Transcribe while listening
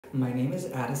My name is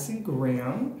Addison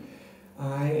Graham.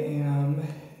 I am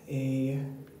a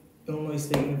Illinois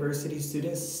State University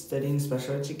student studying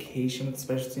special education with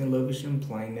specialty in low vision and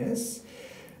blindness.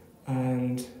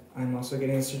 And I'm also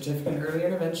getting a certificate in early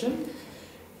intervention.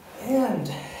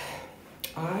 And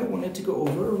I wanted to go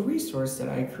over a resource that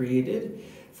I created.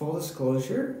 Full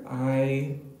disclosure,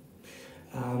 I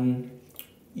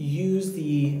use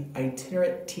the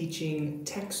itinerant teaching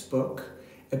textbook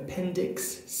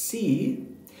Appendix C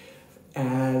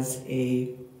as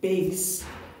a baseline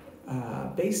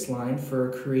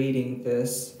for creating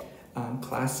this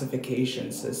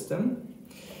classification system.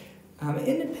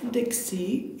 In Appendix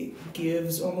C, it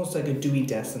gives almost like a Dewey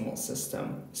Decimal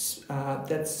System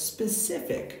that's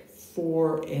specific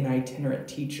for an itinerant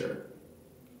teacher.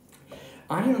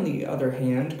 I, on the other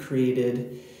hand,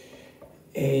 created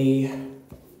a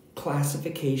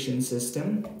classification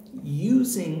system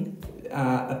using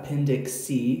Appendix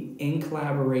C in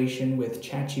collaboration with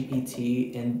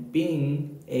ChatGPT and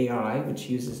Bing AI, which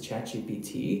uses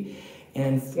ChatGPT,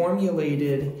 and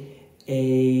formulated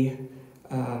a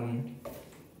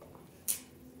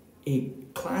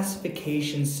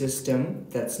classification system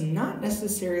that's not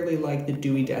necessarily like the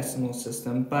Dewey Decimal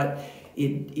System, but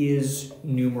it is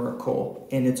numerical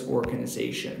in its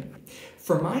organization.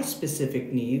 For my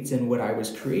specific needs and what I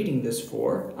was creating this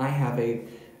for, I have a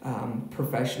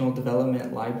professional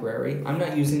development library. I'm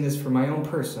not using this for my own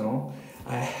personal.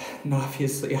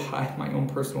 Obviously, my own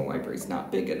personal library is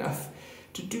not big enough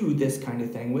to do this kind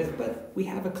of thing with, but we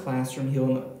have a classroom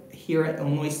here at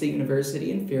Illinois State University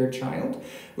in Fairchild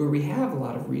where we have a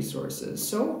lot of resources.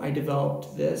 So I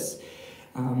developed this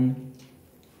in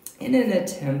an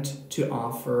attempt to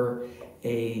offer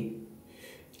a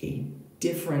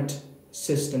different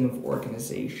system of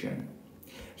organization.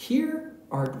 Here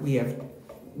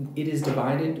it is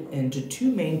divided into two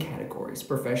main categories: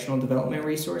 professional development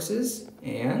resources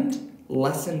and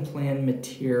lesson plan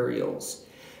materials.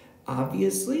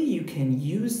 Obviously, you can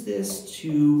use this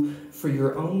for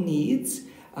your own needs.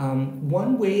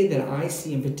 One way that I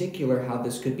see in particular how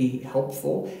this could be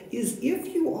helpful is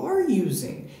if you are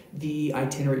using the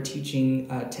itinerant teaching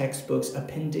textbook's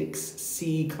Appendix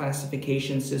C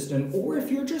classification system, or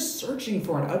if you're just searching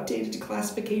for an updated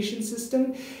classification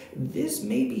system, this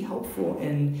may be helpful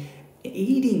in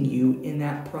aiding you in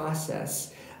that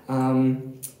process.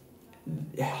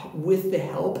 With the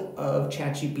help of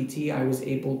ChatGPT, I was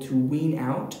able to wean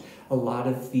out a lot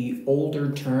of the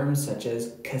older terms such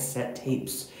as cassette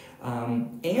tapes.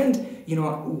 And,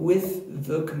 with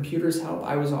the computer's help,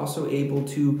 I was also able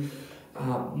to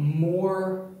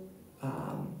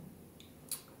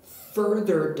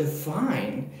further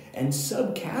define and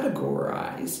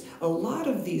subcategorize a lot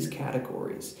of these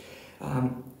categories.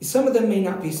 Some of them may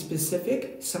not be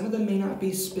specific, some of them may not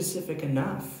be specific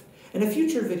enough. In a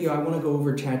future video, I want to go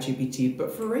over ChatGPT,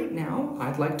 but for right now,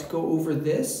 I'd like to go over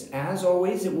this. As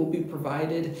always, it will be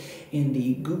provided in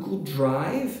the Google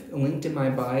Drive, linked in my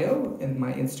bio, in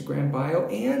my Instagram bio,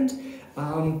 and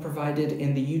provided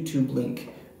in the YouTube link,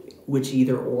 which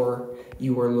either or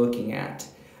you are looking at.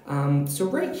 So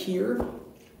right here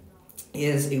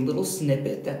is a little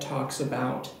snippet that talks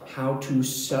about how to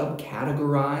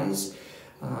subcategorize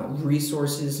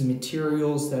resources,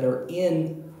 materials that are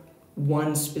in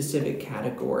one specific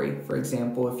category. For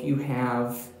example, if you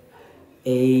have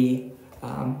a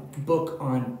book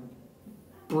on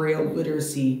Braille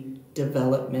literacy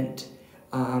development,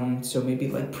 so maybe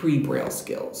like pre-Braille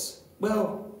skills.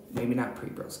 Well, maybe not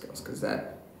pre-Braille skills, because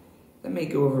that may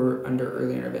go over under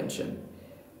early intervention.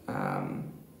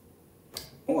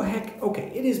 Oh heck,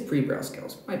 okay, it is pre-Braille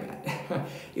skills, my bad.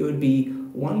 It would be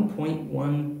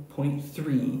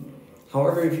 1.1.3.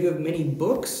 However, if you have many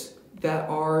books that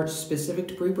are specific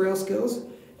to pre-Braille skills,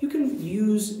 you can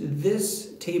use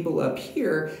this table up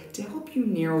here to help you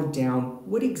narrow down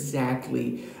what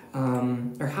exactly,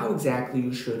 or how exactly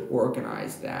you should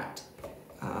organize that.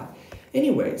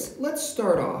 Anyways, let's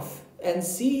start off and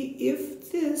see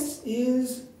if this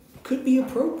could be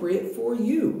appropriate for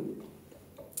you.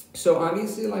 So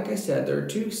obviously, like I said, there are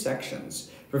two sections: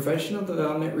 professional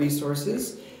development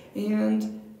resources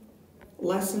and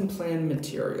lesson plan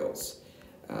materials.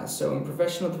 So in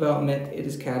professional development, it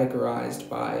is categorized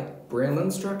by Braille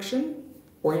instruction,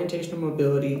 orientation and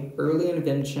mobility, early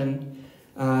intervention,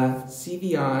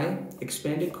 CVI,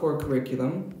 expanded core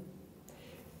curriculum,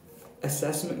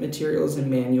 assessment materials and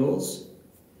manuals,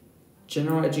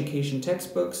 general education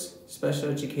textbooks, special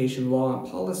education law and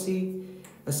policy,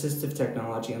 assistive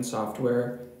technology and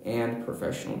software, and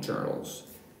professional journals.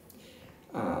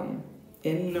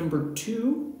 In number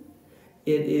 2,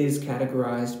 it is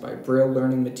categorized by Braille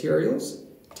learning materials,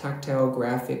 tactile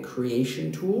graphic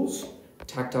creation tools,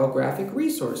 tactile graphic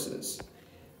resources,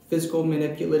 physical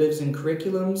manipulatives and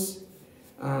curriculums,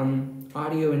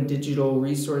 audio and digital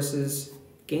resources,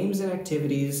 games and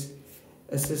activities,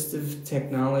 assistive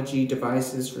technology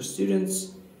devices for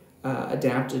students,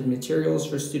 adapted materials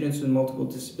for students with multiple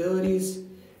disabilities,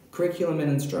 curriculum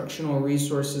and instructional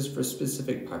resources for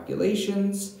specific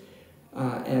populations,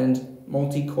 and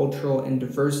multicultural and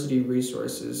diversity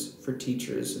resources for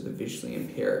teachers of the visually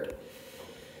impaired.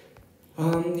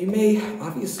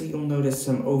 You'll notice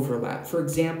some overlap. For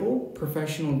example,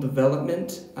 professional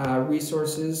development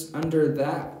resources. Under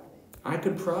that, I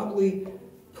could probably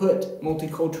put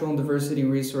multicultural and diversity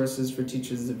resources for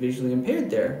teachers of the visually impaired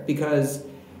there, because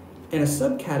in a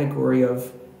subcategory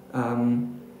of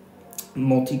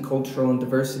multicultural and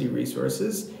diversity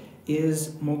resources is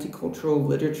multicultural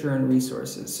literature and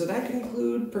resources. So that can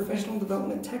include professional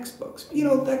development textbooks.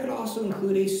 That could also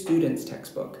include a student's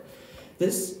textbook.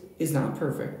 This is not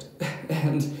perfect.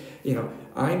 And,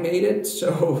 I made it,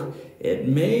 so it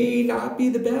may not be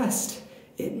the best.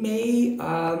 It may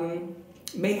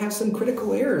have some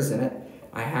critical errors in it.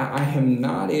 I am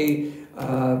not I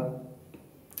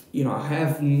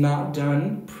have not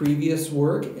done previous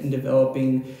work in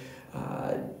developing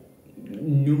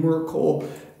numerical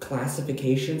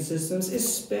classification systems,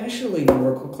 especially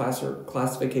numerical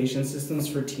classification systems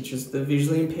for teachers of the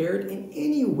visually impaired in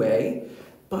any way.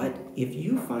 But if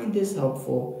you find this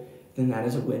helpful, then that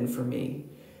is a win for me.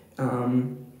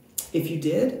 If you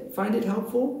did find it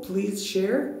helpful, please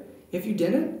share. If you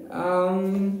didn't,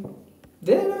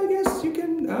 then I guess you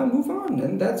can move on,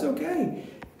 and that's okay.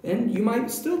 And you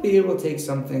might still be able to take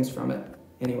some things from it.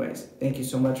 Anyways, thank you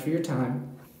so much for your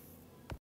time.